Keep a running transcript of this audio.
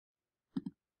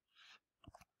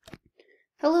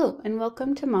Hello, and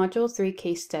welcome to Module 3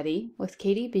 Case Study with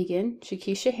Katie Began,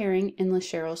 Shakisha Herring, and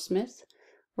LaCheryl Smith.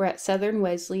 We're at Southern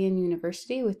Wesleyan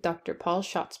University with Dr. Paul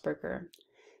Schatzberger.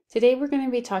 Today we're going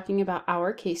to be talking about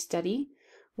our case study,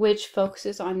 which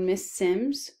focuses on Miss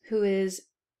Sims, who is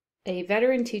a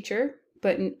veteran teacher,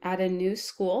 but at a new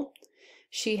school.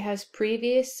 She has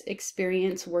previous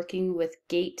experience working with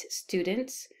GATE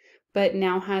students, but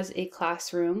now has a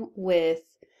classroom with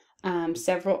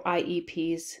several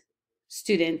IEPs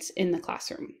students in the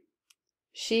classroom.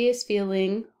 She is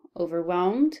feeling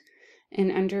overwhelmed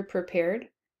and underprepared,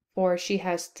 or she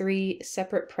has 3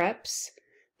 separate preps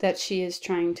that she is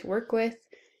trying to work with,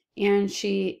 and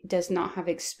she does not have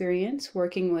experience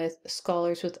working with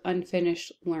scholars with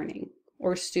unfinished learning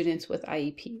or students with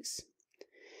IEPs.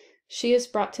 She is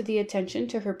brought to the attention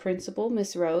to her principal,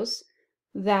 Miss Rose,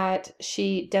 that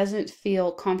she doesn't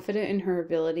feel confident in her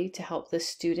ability to help the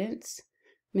students.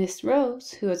 Miss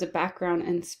Rose, who has a background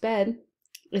in SPED,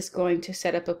 is going to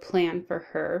set up a plan for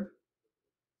her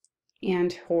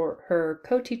and her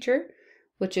co-teacher,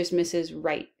 which is Mrs.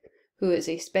 Wright, who is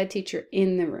a SPED teacher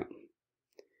in the room.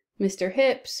 Mr.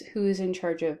 Hips, who is in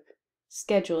charge of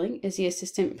scheduling, is the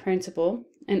assistant principal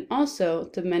and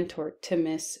also the mentor to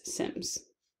Miss Sims.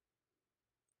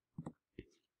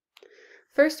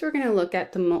 First, we're going to look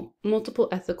at the multiple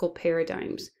ethical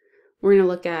paradigms. We're going to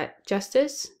look at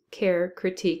justice, care,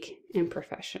 critique, and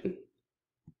profession.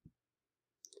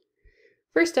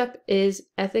 First up is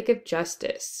ethic of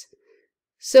justice.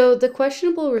 So the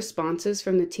questionable responses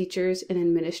from the teachers and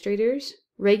administrators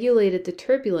regulated the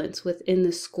turbulence within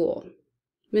the school.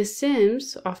 Ms.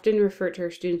 Sims often referred to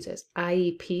her students as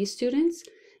IEP students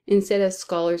instead of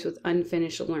scholars with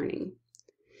unfinished learning.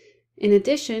 In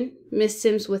addition, Ms.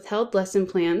 Sims withheld lesson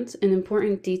plans and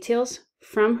important details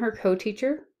from her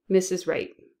co-teacher, Mrs.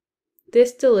 Wright.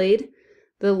 This delayed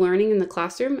the learning in the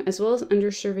classroom as well as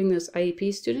underserving those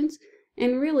IEP students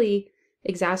and really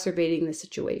exacerbating the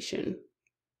situation.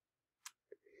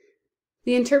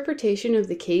 The interpretation of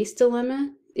the case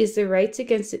dilemma is the rights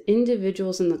against the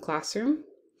individuals in the classroom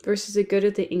versus the good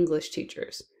of the English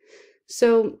teachers.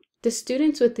 So the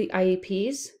students with the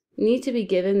IEPs need to be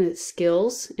given the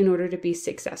skills in order to be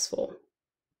successful.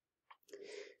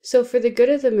 So for the good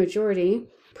of the majority,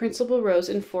 Principal Rose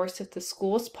enforced that the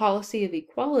school's policy of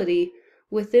equality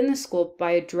within the school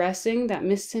by addressing that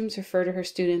Miss Sims referred to her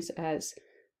students as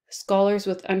scholars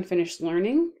with unfinished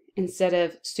learning instead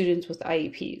of students with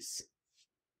IEPs.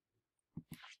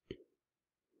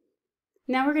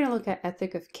 Now we're going to look at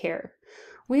ethic of care.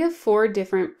 We have 4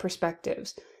 different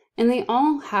perspectives, and they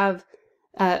all have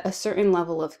a certain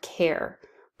level of care.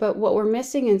 But what we're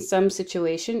missing in some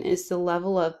situation is the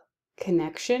level of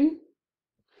connection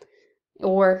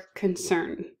or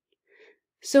concern.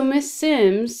 So Miss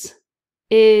Sims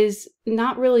is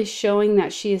not really showing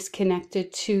that she is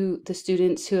connected to the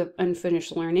students who have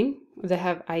unfinished learning or that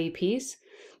have IEPs,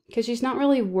 because she's not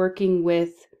really working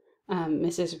with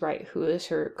Mrs. Wright, who is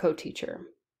her co-teacher.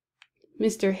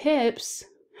 Mr. Hips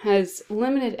has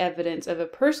limited evidence of a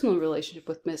personal relationship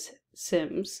with Miss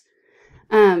Sims,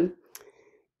 and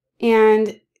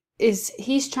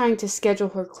he's trying to schedule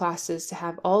her classes to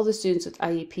have all the students with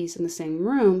IEPs in the same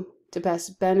room to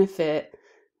best benefit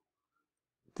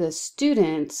the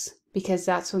students, because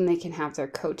that's when they can have their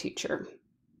co-teacher.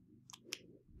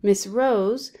 Miss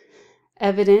Rose,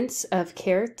 evidence of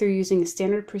care through using a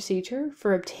standard procedure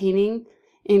for obtaining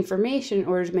information in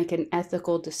order to make an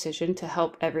ethical decision to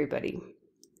help everybody.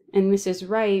 And Mrs.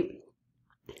 Wright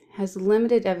has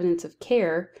limited evidence of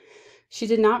care. She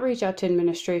did not reach out to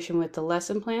administration with the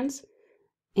lesson plans,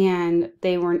 and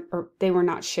they were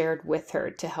not shared with her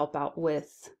to help out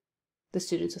with the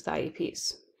students with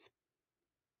IEPs.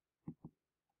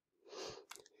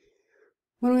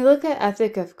 When we look at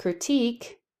ethic of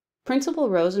critique, Principal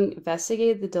Rose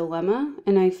investigated the dilemma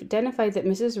and identified that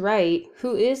Mrs. Wright,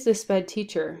 who is the SPED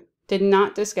teacher, did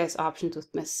not discuss options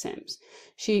with Miss Sims.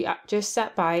 She just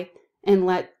sat by and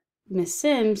let Miss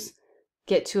Sims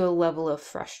get to a level of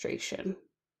frustration.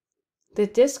 The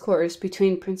discourse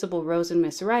between Principal Rose and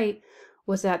Miss Wright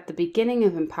was at the beginning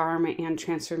of empowerment and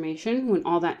transformation when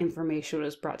all that information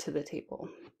was brought to the table.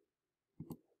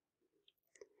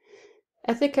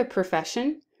 Ethic of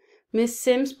profession. Miss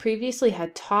Sims previously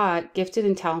had taught gifted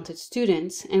and talented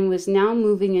students and was now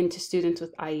moving into students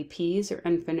with IEPs or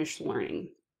unfinished learning.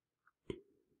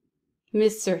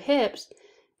 Mr. Hips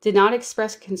did not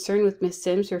express concern with Miss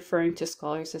Sims referring to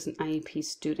scholars as an IEP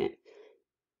student.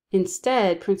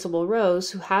 Instead, Principal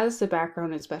Rose, who has the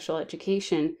background in special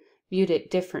education, viewed it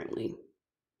differently.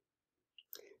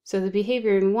 So the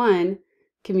behavior in one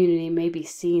community may be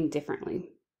seen differently.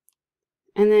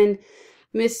 And then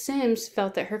Miss Sims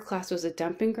felt that her class was a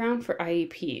dumping ground for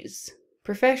IEPs.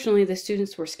 Professionally, the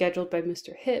students were scheduled by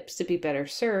Mr. Hips to be better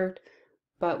served,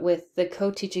 but with the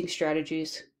co-teaching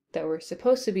strategies that were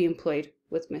supposed to be employed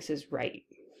with Mrs. Wright.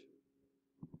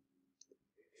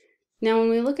 Now, when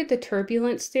we look at the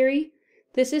turbulence theory,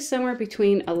 this is somewhere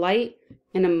between a light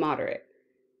and a moderate.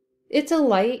 It's a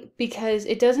light because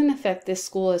it doesn't affect this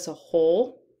school as a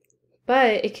whole,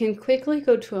 but it can quickly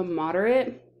go to a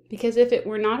moderate because if it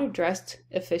were not addressed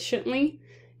efficiently,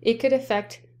 it could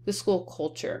affect the school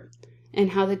culture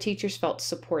and how the teachers felt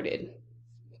supported.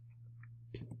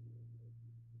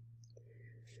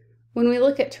 When we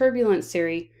look at turbulence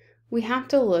theory, we have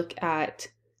to look at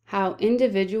how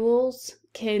individuals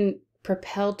can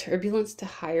propel turbulence to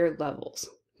higher levels.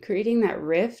 Creating that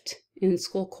rift in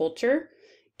school culture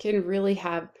can really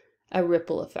have a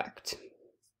ripple effect.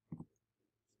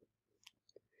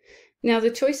 Now, the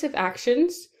choice of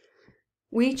actions,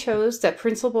 we chose that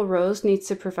Principal Rose needs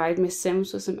to provide Miss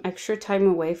Sims with some extra time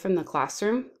away from the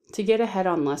classroom to get ahead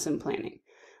on lesson planning.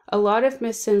 A lot of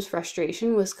Miss Sims'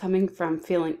 frustration was coming from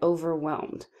feeling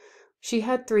overwhelmed. She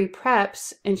had 3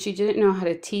 preps and she didn't know how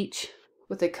to teach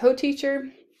with a co-teacher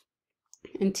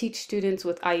and teach students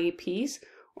with IEPs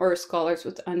or scholars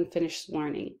with unfinished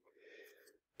learning.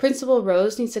 Principal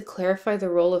Rose needs to clarify the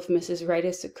role of Mrs. Wright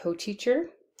as a co-teacher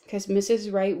because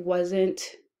Mrs. Wright wasn't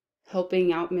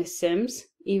helping out Miss Sims,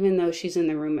 even though she's in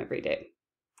the room every day.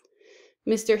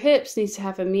 Mr. Hips needs to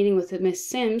have a meeting with Miss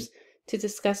Sims to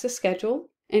discuss the schedule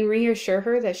and reassure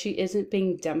her that she isn't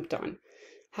being dumped on.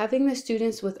 Having the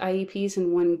students with IEPs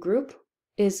in one group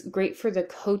is great for the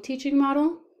co-teaching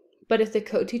model, but if the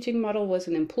co-teaching model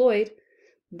wasn't employed,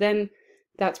 then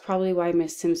that's probably why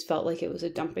Miss Sims felt like it was a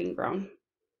dumping ground.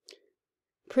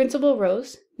 Principal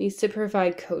Rose needs to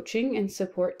provide coaching and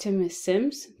support to Miss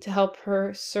Sims to help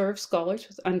her serve scholars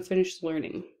with unfinished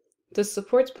learning. The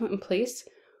supports put in place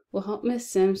will help Miss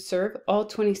Sims serve all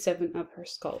 27 of her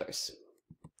scholars.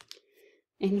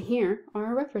 And here are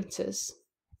our references.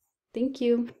 Thank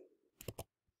you.